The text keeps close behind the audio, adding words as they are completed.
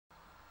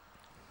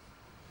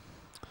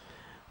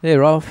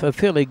They're off. A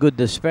fairly good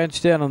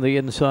dispatch down on the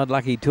inside.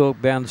 Lucky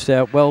Talk bounced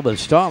out well, but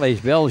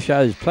Stylish Bell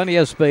shows plenty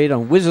of speed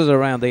and whizzes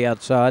around the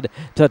outside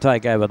to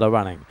take over the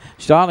running.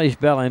 Stylish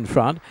Bell in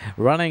front,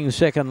 running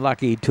second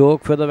Lucky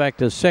Talk, further back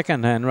to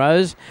second Hand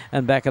Rose,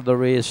 and back at the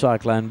rear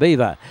Cyclone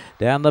Beaver.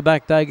 Down the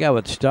back they go.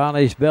 It's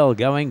Stylish Bell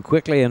going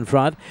quickly in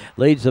front,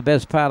 leads the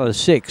best part of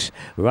 6.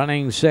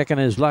 Running second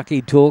is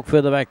Lucky Talk,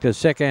 further back to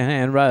second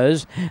Hand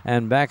Rose,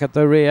 and back at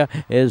the rear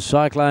is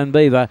Cyclone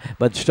Beaver,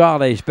 but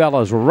Stylish Bell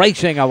is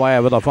racing away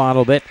over the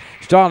final bit.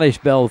 Stylish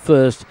Bell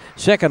first,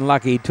 second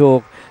Lucky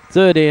Talk,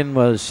 third in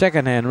was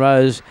second Hand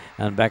Rose,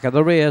 and back at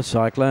the rear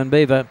Cyclone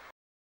Beaver.